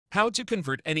How to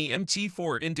convert any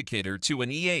MT4 indicator to an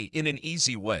EA in an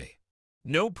easy way.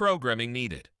 No programming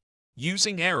needed.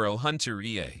 Using Arrow Hunter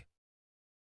EA.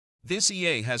 This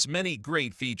EA has many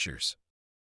great features.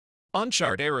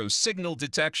 On-chart arrow signal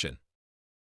detection.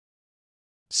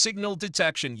 Signal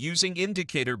detection using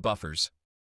indicator buffers.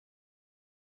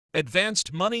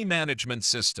 Advanced money management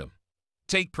system.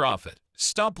 Take profit,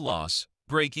 stop loss,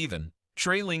 break even,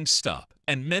 trailing stop,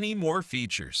 and many more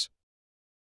features.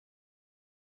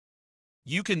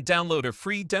 You can download a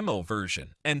free demo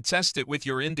version and test it with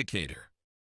your indicator.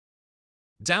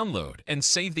 Download and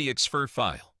save the MT4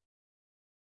 file.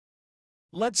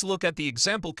 Let's look at the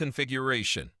example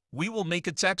configuration. We will make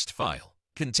a text file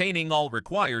containing all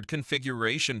required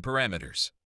configuration parameters.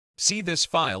 See this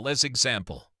file as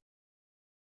example.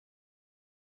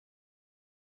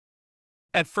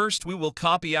 At first, we will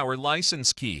copy our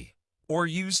license key or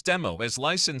use demo as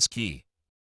license key.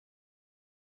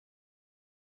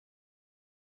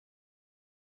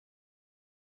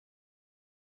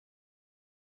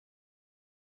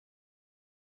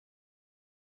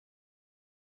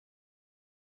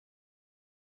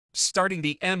 Starting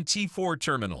the MT4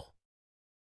 terminal.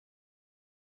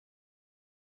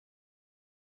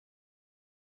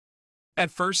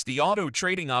 At first, the auto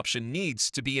trading option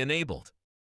needs to be enabled.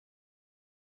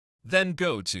 Then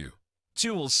go to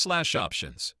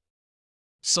Tools/Options.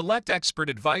 Select Expert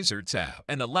Advisor tab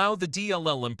and allow the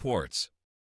DLL imports.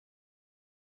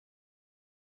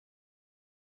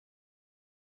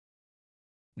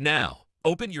 Now,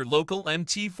 open your local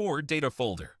MT4 data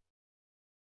folder.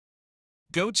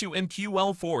 Go to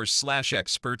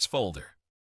MQL4/experts folder.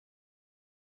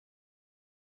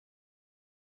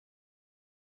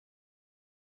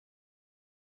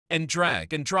 And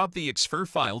drag and drop the MT4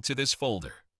 file to this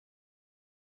folder.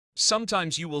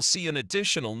 Sometimes you will see an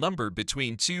additional number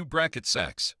between two brackets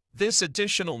X. This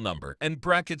additional number and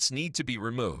brackets need to be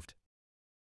removed.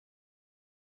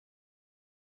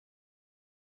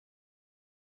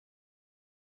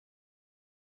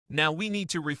 Now we need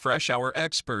to refresh our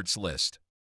experts list.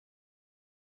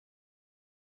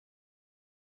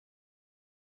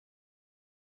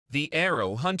 The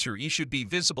Arrow Hunter E should be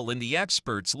visible in the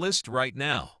experts list right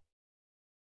now.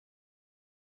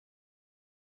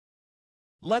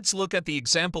 Let's look at the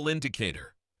example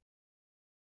indicator.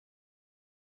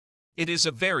 It is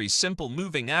a very simple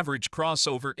moving average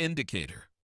crossover indicator.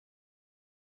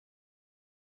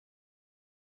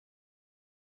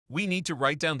 We need to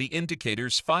write down the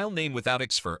indicator's file name without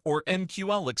MT4 or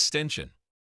MQL extension.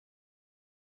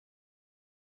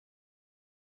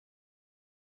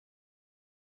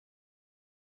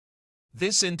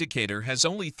 This indicator has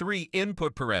only 3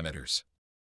 input parameters.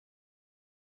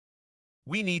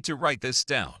 We need to write this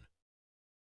down.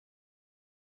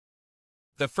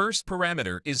 The first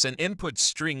parameter is an input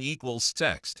string equals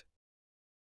text.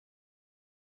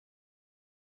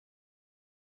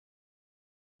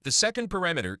 The second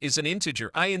parameter is an integer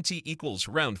int equals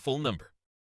round full number.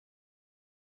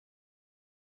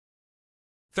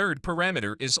 Third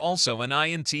parameter is also an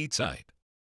int type.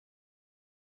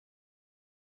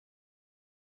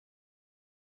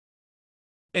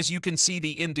 As you can see,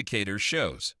 the indicator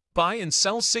shows buy and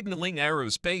sell signaling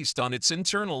arrows based on its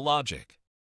internal logic.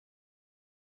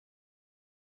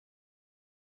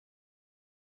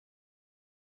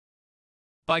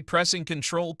 By pressing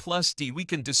Ctrl+D, we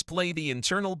can display the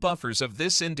internal buffers of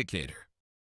this indicator.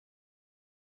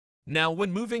 Now,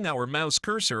 when moving our mouse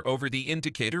cursor over the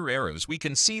indicator arrows, we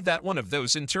can see that one of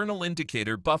those internal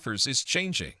indicator buffers is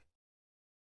changing.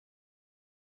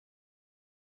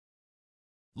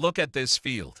 Look at this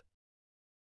field.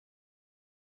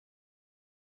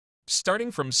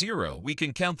 Starting from 0, we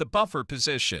can count the buffer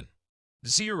position.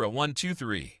 0, 1, 2,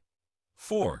 3.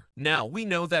 4. Now we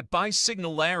know that buy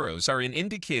signal arrows are in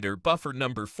indicator buffer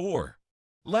number 4.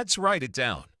 Let's write it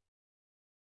down.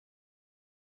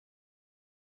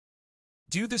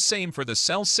 Do the same for the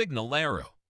sell signal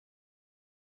arrow.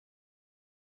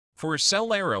 For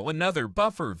sell arrow, another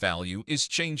buffer value is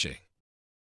changing.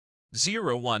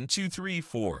 0, 1, 2, 3,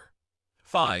 4,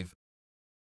 5.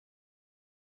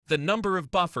 The number of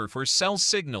buffer for sell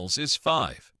signals is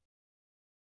 5.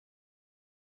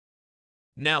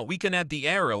 Now we can add the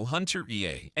Arrow Hunter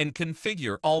EA and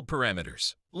configure all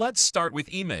parameters. Let's start with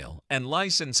email and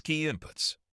license key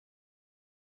inputs.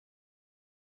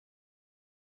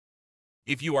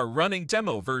 If you are running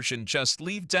demo version, just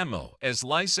leave demo as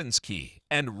license key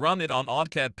and run it on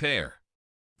AutoCAD pair.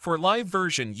 For live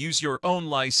version, use your own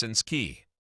license key.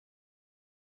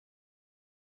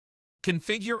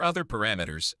 Configure other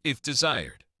parameters if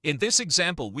desired. In this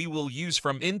example, we will use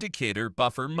from indicator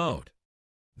buffer mode.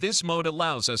 This mode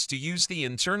allows us to use the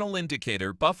internal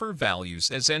indicator buffer values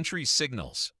as entry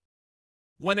signals.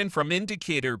 When in from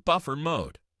indicator buffer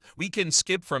mode, we can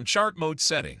skip from chart mode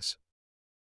settings.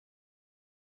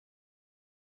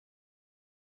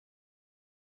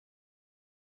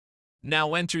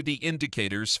 Now enter the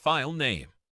indicator's file name.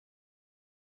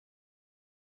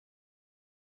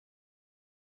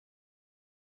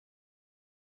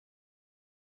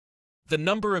 The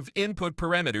number of input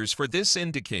parameters for this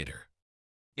indicator.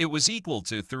 It was equal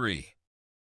to 3.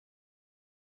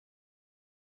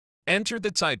 Enter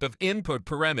the type of input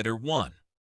parameter 1,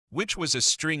 which was a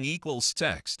string equals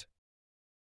text.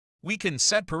 We can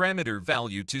set parameter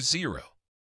value to 0.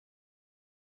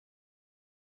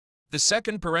 The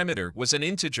second parameter was an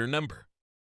integer number.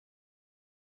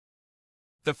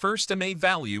 The first MA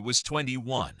value was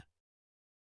 21.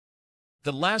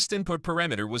 The last input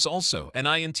parameter was also an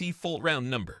MT4 round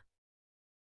number.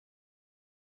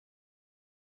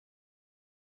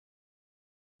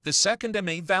 The second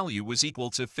MA value was equal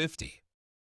to 50.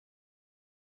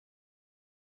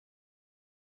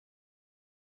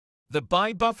 The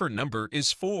by buffer number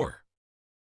is 4.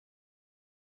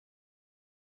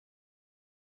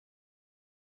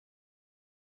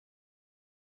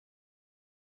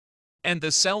 And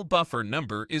the cell buffer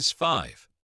number is 5.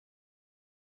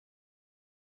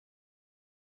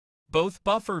 Both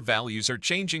buffer values are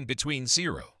changing between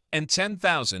 0 and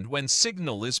 10,000 when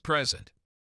signal is present.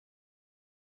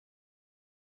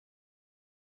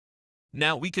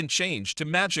 Now we can change to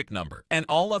magic number and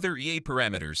all other EA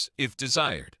parameters if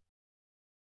desired.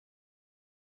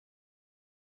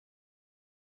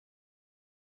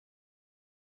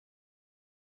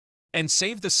 And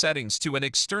save the settings to an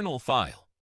external file.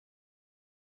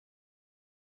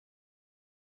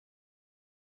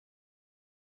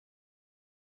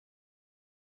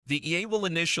 The EA will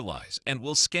initialize and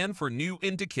will scan for new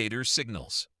indicator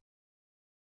signals.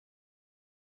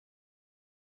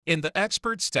 In the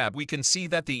Experts tab, we can see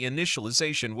that the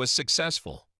initialization was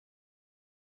successful.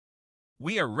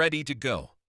 We are ready to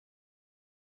go.